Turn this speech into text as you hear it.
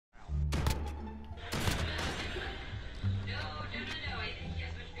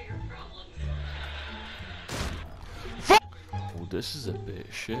this is a bit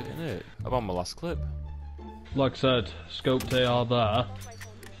shit, isn't it? I'm on my last clip. Like I said, scoped AR there.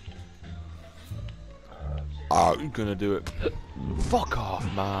 Oh, you're gonna do it. Fuck off,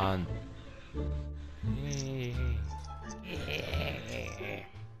 man.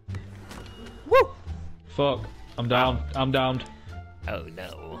 Woo! Fuck, I'm down. I'm downed. Oh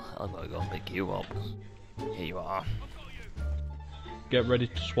no, I'm gonna go pick you up. Here you are. Get ready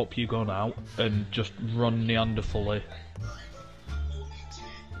to swap your gun out and just run Neanderthally.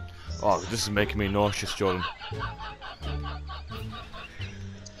 Oh, this is making me nauseous, Jordan.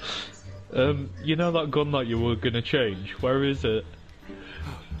 You know that gun that you were gonna change? Where is it?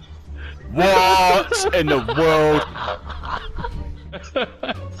 What in the world?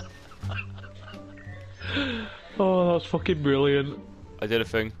 Oh, that's fucking brilliant. I did a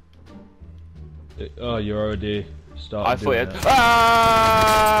thing. Oh, you're already started. I thought it.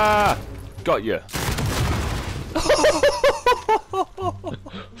 Ah! Got you.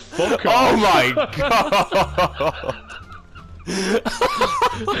 Fuck off. Oh my god!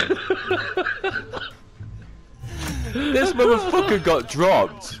 This motherfucker got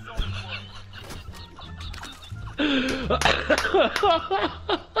dropped.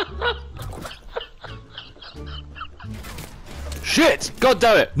 Shit! God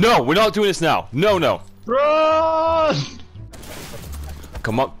damn it! No, we're not doing this now. No, no. Run!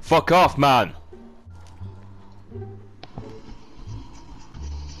 Come on, fuck off, man.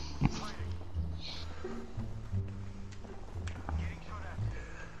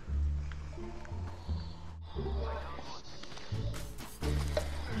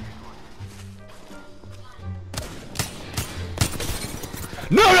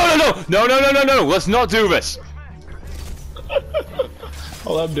 No, no, no, no, no, no, no, no, no, let's not do this.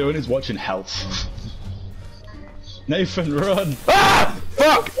 All I'm doing is watching health. Nathan, run! Ah!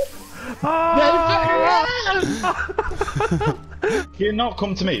 Fuck! Nathan, can you not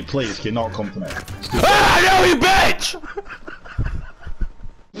come to me, please? Can you not come to me? Ah, no, you bitch!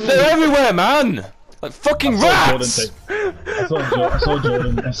 They're everywhere, man! Like fucking rats! I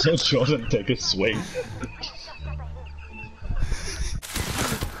saw Jordan take a swing.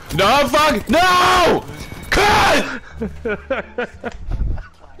 No, fuck! No! Cut!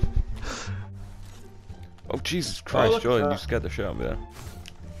 Oh, Jesus Christ, Jordan, you scared the shit out of me there.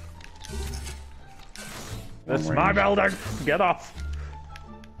 That's my building! Get off!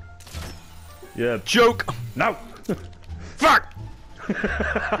 Yeah, joke! No! Fuck!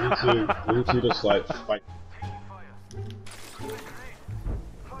 You two just like fight.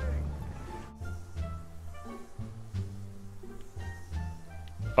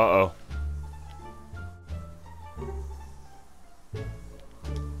 Uh-oh.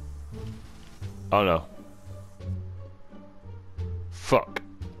 Oh no. Fuck.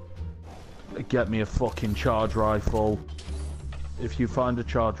 Get me a fucking charge rifle. If you find a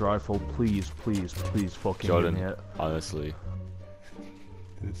charge rifle, please, please, please fucking Jordan, give me it. honestly.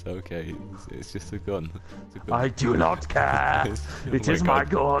 It's okay. It's just a gun. It's a gun. I do not care. It is my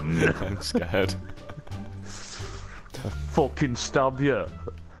gun. I'm scared. Fucking stab you.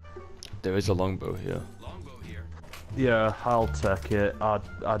 There is a longbow here. Yeah, I'll take it. I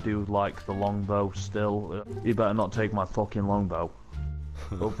do like the longbow still. You better not take my fucking longbow.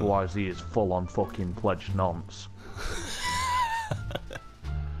 Otherwise he is full on fucking pledged nonce.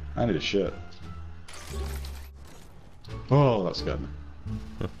 I need a shit. Oh, that scared me.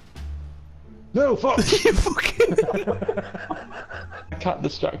 No, fuck! You fucking... The cat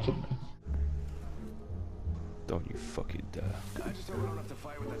distracted me. Don't you fucking dare.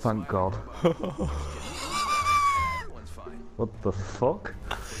 Thank God. What the fuck?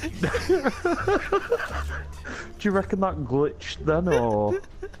 Do you reckon that glitched then, or...?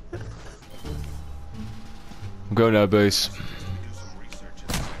 I'm going out base.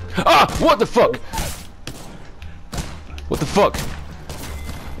 Ah! What the fuck? What the fuck?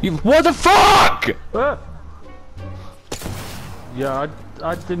 You... What the fuck?! Yeah,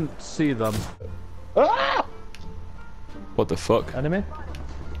 I didn't see them. Ah! What the fuck? Enemy?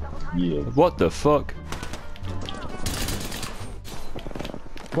 Yeah. What the fuck?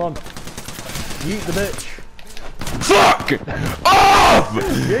 Come on. Yeet the bitch. Fuck! Off!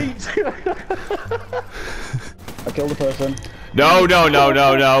 Yeet! I killed a person. No, no, no,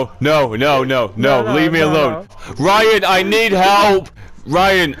 no, no, no, no, no, no, leave me alone. Ryan, I need help!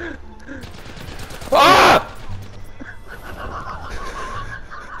 Ryan! Ah!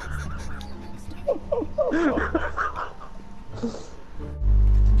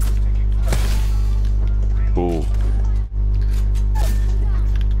 Ooh.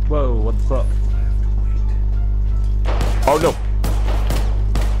 Whoa, what the fuck? Oh no!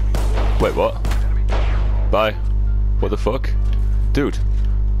 Wait, what? Bye. What the fuck? Dude.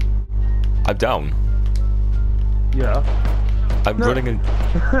 I'm down. Yeah. I'm running in.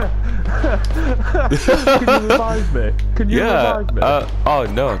 Can you revive me? Can you revive me? Oh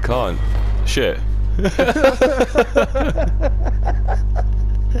no, I can't. Shit.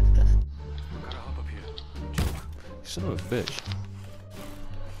 Son of a bitch.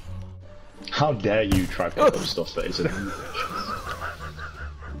 How dare you try to pick up stuff that isn't in the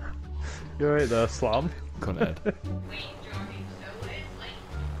You're right there, Slam. Con Ed.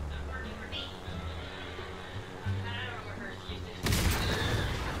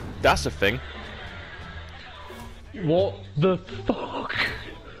 That's a thing. What the fuck?